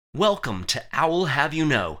Welcome to Owl Have You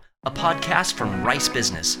Know, a podcast from Rice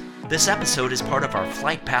Business. This episode is part of our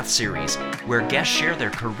Flight Path series, where guests share their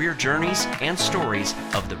career journeys and stories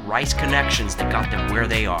of the Rice connections that got them where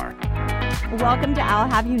they are. Welcome to Owl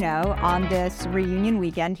Have You Know on this reunion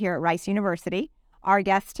weekend here at Rice University. Our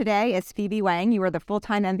guest today is Phoebe Wang. You are the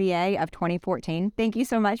full-time MBA of 2014. Thank you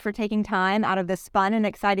so much for taking time out of this fun and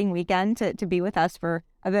exciting weekend to be with us for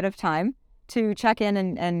a bit of time to check in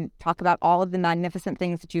and talk about all of the magnificent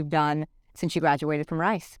things that you've done since you graduated from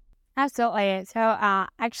Rice. Absolutely. So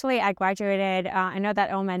actually, I graduated, I know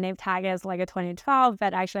that on my name tag is like a 2012,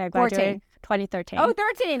 but actually I graduated 2013. Oh,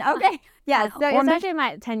 13. Okay. Yes. So it's actually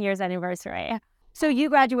my 10 years anniversary. So you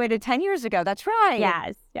graduated 10 years ago. That's right.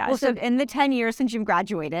 Yes. Well, so in the 10 years since you've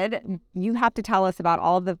graduated, you have to tell us about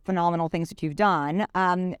all of the phenomenal things that you've done.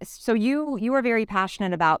 So you are very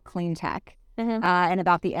passionate about clean tech. And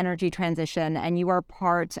about the energy transition, and you are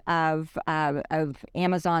part of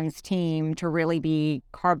Amazon's team to really be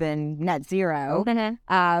carbon net zero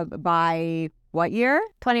by what year?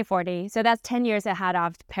 2040. So that's 10 years ahead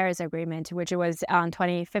of the Paris Agreement, which was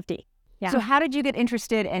 2050. Yeah. So how did you get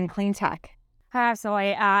interested in clean tech?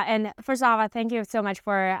 Absolutely. And first of all, thank you so much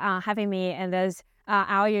for having me in this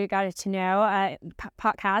How You Got to Know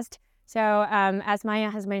podcast. So as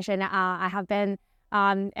Maya has mentioned, I have been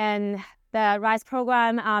in the RISE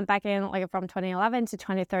program back in from 2011 to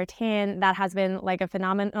 2013. That has been a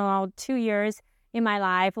phenomenal 2 years in my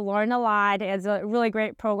life. Learned a lot. It's a really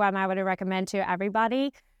great program. I would recommend to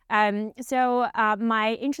everybody. So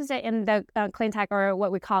my interest in the clean tech, or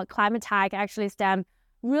what we call climate tech, actually stemmed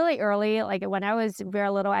really early. When I was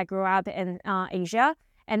very little, I grew up in Asia.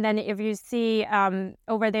 And then if you see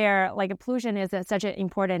over there, pollution is such an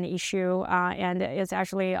important issue, and it's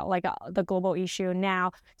actually the global issue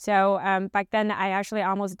now. So back then, I actually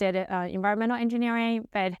almost did environmental engineering,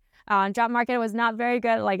 but job market was not very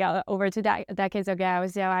good over 2 decades ago.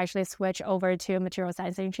 So I actually switched over to material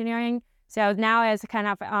science engineering. So now it's kind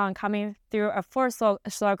of coming through a full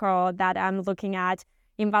circle that I'm looking at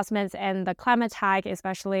investments in the climate tech,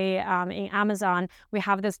 especially in Amazon. We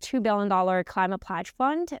have this $2 billion climate pledge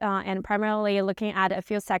fund, and primarily looking at a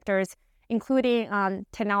few sectors, including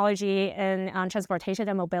technology and transportation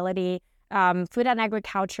and mobility, food and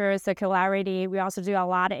agriculture, circularity. We also do a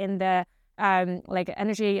lot in the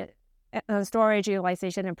energy storage,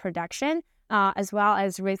 utilization, and production, as well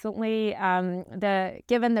as recently,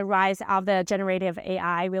 given the rise of the generative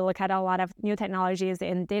AI, we look at a lot of new technologies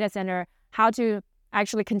in data center, how to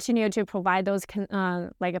actually continue to provide those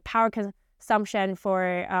a power consumption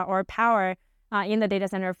for or power in the data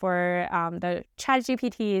center for the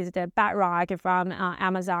ChatGPTs, the Bedrock from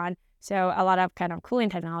Amazon. So a lot of kind of cooling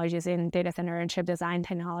technologies in data center and chip design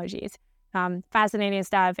technologies. Fascinating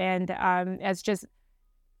stuff, and it's just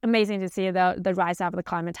amazing to see the rise of the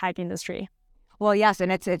climate tech industry. Well, yes,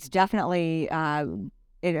 and it's definitely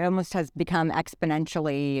it almost has become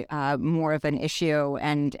exponentially more of an issue,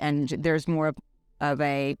 and there's more of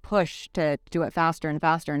a push to do it faster and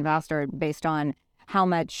faster and faster based on how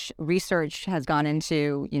much research has gone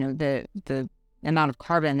into, the amount of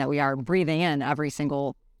carbon that we are breathing in every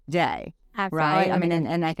single day. Absolutely. Right? I mean,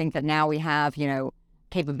 and I think that now we have,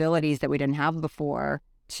 capabilities that we didn't have before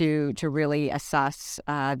to really assess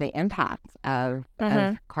the impact of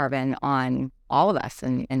carbon on all of us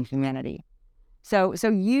and humanity. So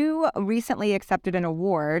you recently accepted an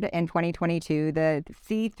award in 2022, the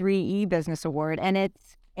C3E Business Award, and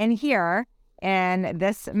it's in here in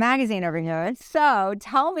this magazine over here. So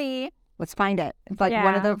tell me, let's find it. It's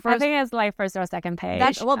one of the first. I think it's first or second page.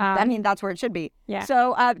 That's where it should be. Yeah.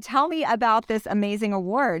 So tell me about this amazing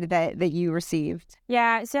award that you received.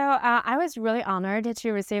 Yeah. So I was really honored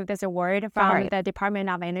to receive this award from the Department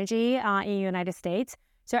of Energy in the United States.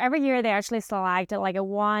 So every year they actually select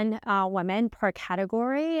one woman per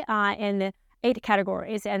category in 8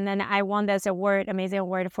 categories. And then I won this award, amazing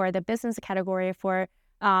award, for the business category for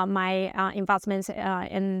my investments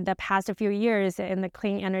in the past few years in the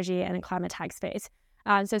clean energy and climate tech space.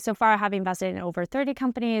 So far I have invested in over 30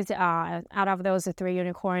 companies, out of those 3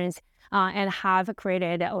 unicorns, and have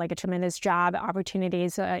created a tremendous job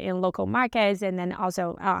opportunities in local markets, and then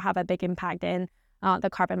also have a big impact in the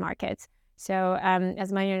carbon markets. So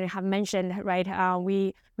as many have mentioned, right,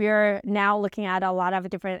 we are now looking at a lot of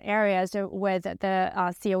different areas with the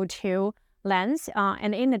CO2 lens.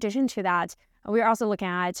 And in addition to that, we're also looking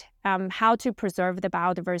at how to preserve the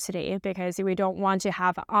biodiversity, because we don't want to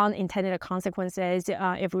have unintended consequences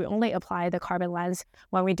if we only apply the carbon lens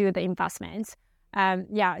when we do the investments. So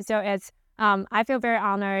it's I feel very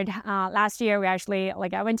honored. Last year, we actually,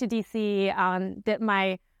 I went to DC, did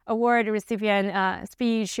my award recipient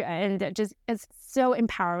speech, and just it's so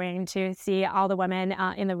empowering to see all the women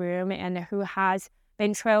in the room and who has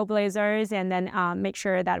been trailblazers, and then make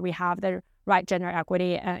sure that we have the right gender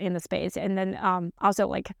equity in the space, and then also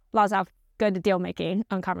like lots of good deal making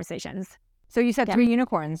conversations. So you said 3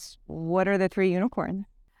 unicorns. What are the 3 unicorns?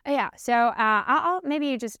 Yeah, so I'll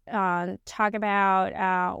maybe just talk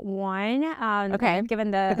about one. Okay, given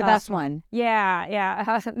the best one.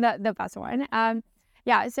 Yeah, the best one.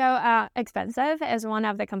 Yeah, so Expensive is one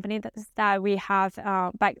of the companies that we have.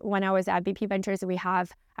 Back when I was at BP Ventures, we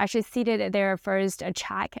have actually seeded their first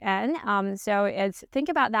check in. So think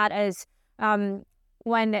about that as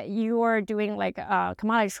when you're doing like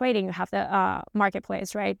commodity trading, you have the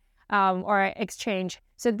marketplace, right? Or exchange.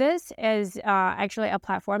 So this is actually a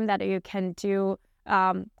platform that you can do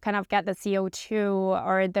kind of get the CO2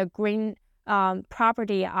 or the green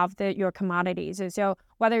property of your commodities. So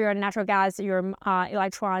whether you're natural gas, your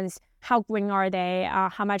electrons, how green are they,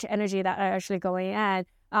 how much energy that are actually going in,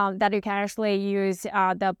 that you can actually use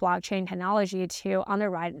the blockchain technology to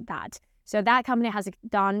underwrite that. So that company has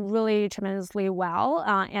done really tremendously well.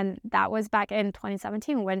 And that was back in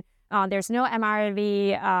 2017 when there's no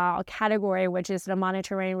MRV category, which is the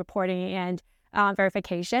monitoring, reporting, and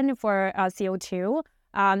verification for CO2.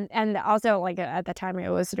 And also, like at the time, it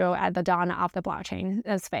was still at the dawn of the blockchain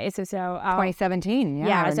space. So 2017,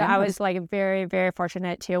 yeah. So I was like very, very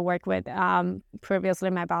fortunate to work with previously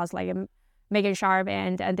my boss, like Megan Sharp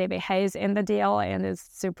and David Hayes in the deal, and it's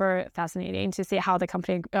super fascinating to see how the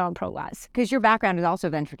company progress. Because your background is also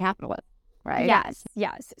venture capitalist, right?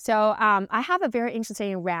 Yes. So I have a very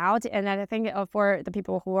interesting route, and I think for the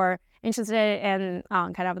people who are interested in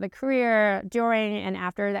kind of the career during and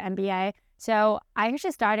after the MBA. So I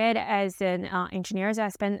actually started as an engineer. So I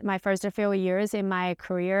spent my first few years in my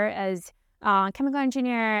career as chemical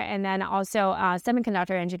engineer, and then also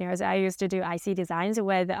semiconductor engineers. I used to do IC designs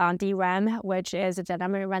with DRAM, which is a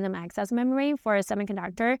dynamic random access memory for a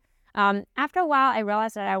semiconductor. After a while, I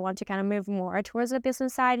realized that I want to kind of move more towards the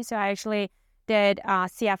business side. So I actually did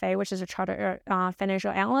CFA, which is a Chartered Financial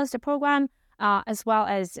Analyst program, as well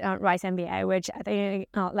as Rice MBA, which I think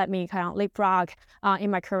let me kind of leapfrog in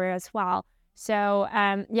my career as well. So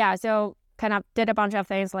so kind of did a bunch of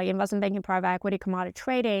things like investment banking, private equity, commodity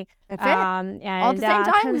trading, and all at the same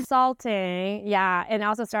time? Consulting, and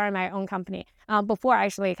also started my own company before I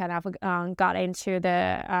actually kind of got into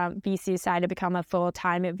the VC side to become a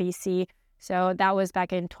full-time VC. So that was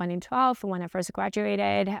back in 2012 when I first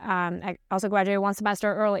graduated. I also graduated 1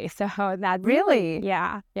 semester early. So that really,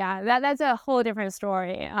 that's a whole different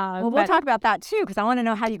story. We'll talk about that too, because I want to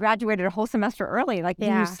know how you graduated a whole semester early. Like, do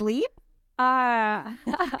you sleep? That's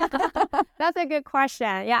a good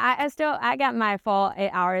question. Yeah, I got my full 8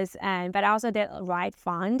 hours, but I also did Ride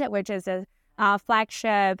Fund, which is a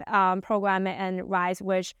flagship program in Rise,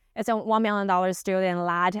 which is a $1 million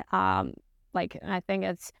student-led. I think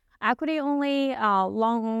it's equity only,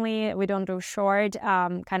 long only. We don't do short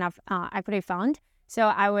kind of equity fund. So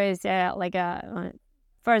I was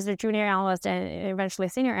first a junior analyst and eventually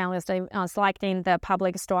senior analyst, selecting the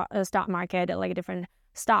public stock market, like different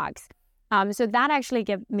stocks. So that actually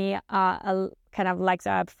gave me a kind of legs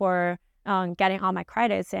up for getting all my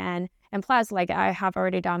credits, and plus, like, I have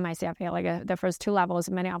already done my CFA, like the first 2 levels.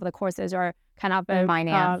 Many of the courses are kind of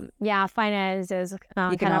finance. Finance is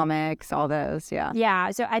economics, kind of, all those.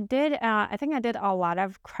 Yeah. So I did. I think I did a lot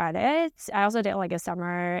of credits. I also did like a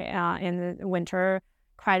summer and winter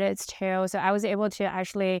credits too. So I was able to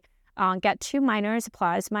actually get 2 minors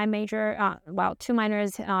plus my major. 2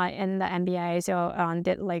 minors in the MBA. So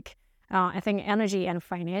did like. I think energy and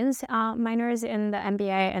finance minors in the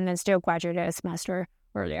MBA, and then still graduated a semester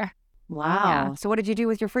earlier. Wow. Yeah. So what did you do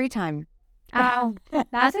with your free time?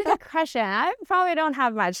 That's a good question. I probably don't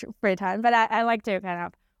have much free time, but I like to kind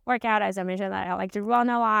of work out. As I mentioned, I like to run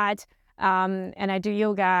a lot, and I do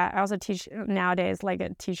yoga. I also teach nowadays,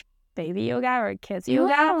 teach baby yoga or kids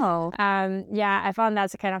yoga. Wow. I found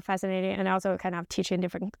that's kind of fascinating, and also kind of teach in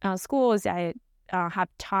different schools. I have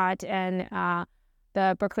taught in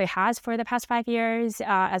the Berkeley has for the past 5 years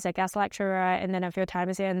as a guest lecturer, and then a few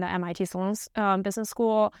times in the MIT Sloan Business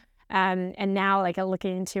School. And now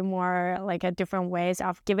looking into more different ways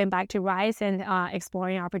of giving back to Rice and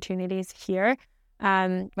exploring opportunities here.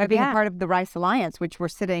 By being a part of the Rice Alliance, which we're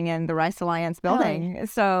sitting in the Rice Alliance building. Oh.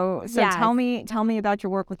 So yes. tell me about your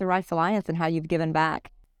work with the Rice Alliance and how you've given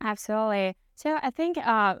back. Absolutely. So I think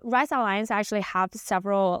Rice Alliance actually have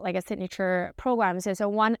several signature programs. So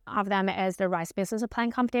one of them is the Rice Business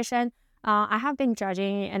Plan Competition. I have been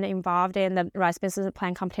judging and involved in the Rice Business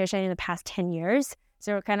Plan Competition in the past 10 years.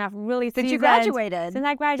 So kind of really Since you graduated. graduated. Since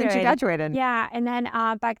I graduated. Since you graduated. Yeah. And then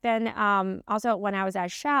back then, also when I was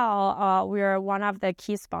at Shell, we were one of the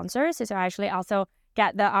key sponsors. So I actually also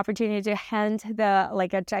get the opportunity to hand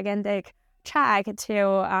a gigantic check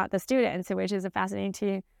to the students, which is a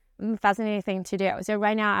fascinating thing to do. So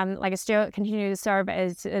right now I'm still continue to serve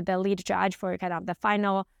as the lead judge for kind of the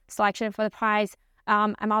final selection for the prize.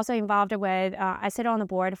 I'm also involved with, I sit on the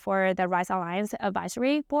board for the Rice Alliance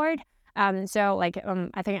Advisory Board. I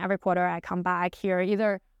think every quarter I come back here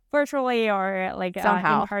either virtually or in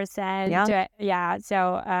person. Yeah.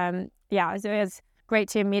 So it's great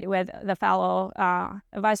to meet with the fellow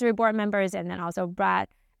advisory board members, and then also Brad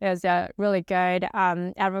is a really good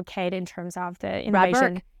advocate in terms of the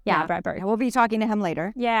innovation. Brad Burke. We'll be talking to him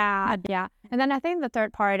later. Yeah. And then I think the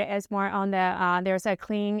third part is more on the there's a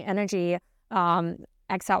clean energy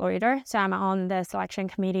accelerator. So I'm on the selection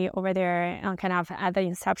committee over there, kind of at the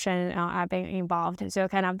inception. I've been involved. So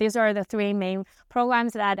kind of these are the three main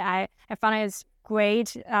programs that I found is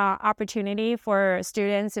great opportunity for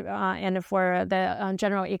students and for the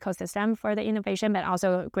general ecosystem for the innovation, but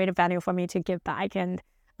also great value for me to give back. And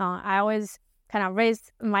I always kind of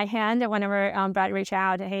raise my hand whenever Brad reach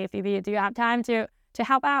out. Hey, Phoebe, do you have time to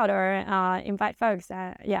help out or invite folks?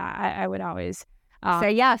 I would always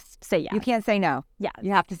say yes. Say yes. You can't say no. Yeah,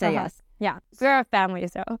 you have to say yes. Yeah, we're a family,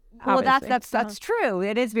 so well, that's true.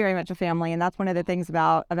 It is very much a family, and that's one of the things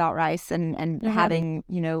about Rice and having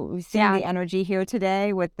we've seen the energy here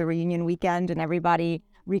today with the reunion weekend and everybody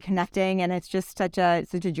reconnecting, and it's just such a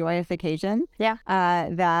joyous occasion. Yeah,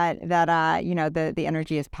 that the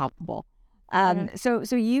energy is palpable.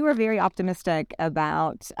 So you are very optimistic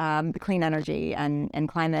about the clean energy and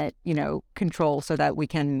climate control, so that we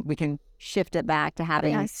can shift it back to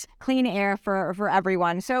having clean air for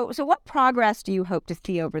everyone. So what progress do you hope to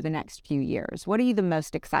see over the next few years? What are you the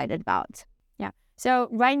most excited about? Yeah. So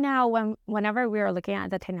right now, whenever we are looking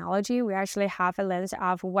at the technology, we actually have a lens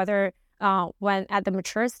of whether when at the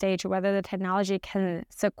mature stage, whether the technology can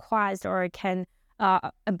sequester or can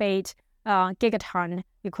abate gigaton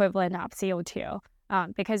equivalent of CO2,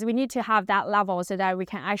 because we need to have that level so that we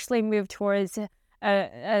can actually move towards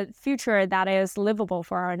a future that is livable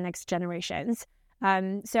for our next generations.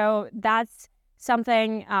 So that's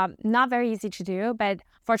something not very easy to do, but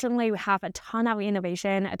fortunately we have a ton of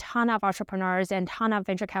innovation, a ton of entrepreneurs, and a ton of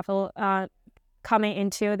venture capital coming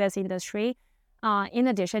into this industry. In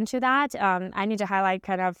addition to that, I need to highlight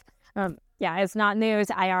kind of it's not news,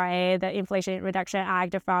 IRA, the Inflation Reduction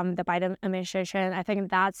Act from the Biden administration. I think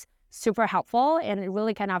that's super helpful, and it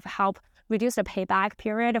really kind of help reduce the payback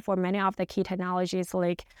period for many of the key technologies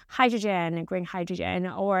like hydrogen, green hydrogen,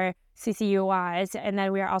 or CCUS. And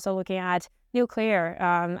then we are also looking at nuclear.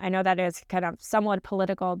 I know that is kind of somewhat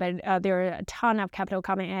political, but there are a ton of capital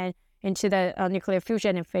coming into the nuclear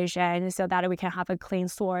fusion and fission so that we can have a clean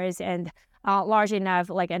source and large enough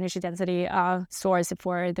energy density source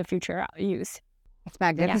for the future use. That's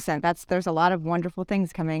magnificent. Yeah. There's a lot of wonderful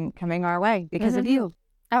things coming our way because of you.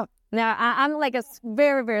 Oh, no, I'm like a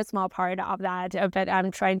very, very small part of that, but I'm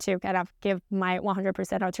trying to kind of give my 100%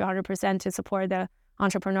 or 200% to support the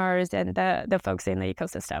entrepreneurs and the folks in the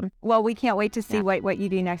ecosystem. Well, we can't wait to see what you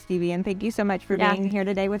do next, Phoebe. And thank you so much for being here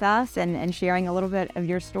today with us and sharing a little bit of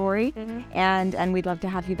your story. And we'd love to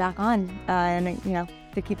have you back on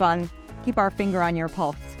to keep our finger on your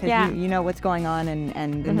pulse, because you know what's going on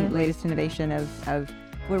and the latest innovation of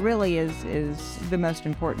what really is the most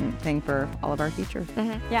important thing for all of our future.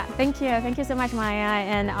 Yeah, thank you so much, Maya,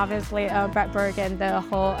 and obviously Brett Berg and the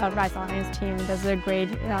whole Rice Alliance team. Those are great.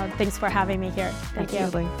 Thanks for having me here. Thank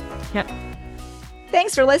Absolutely. you. Yeah.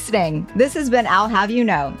 Thanks for listening. This has been I'll Have You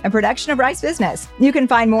Know, a production of Rice Business. You can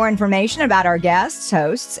find more information about our guests,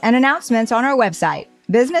 hosts, and announcements on our website,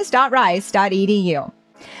 business.rice.edu.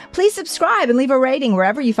 Please subscribe and leave a rating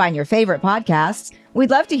wherever you find your favorite podcasts.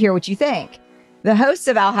 We'd love to hear what you think. The hosts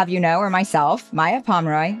of I'll Have You Know are myself, Maya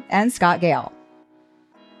Pomeroy, and Scott Gale.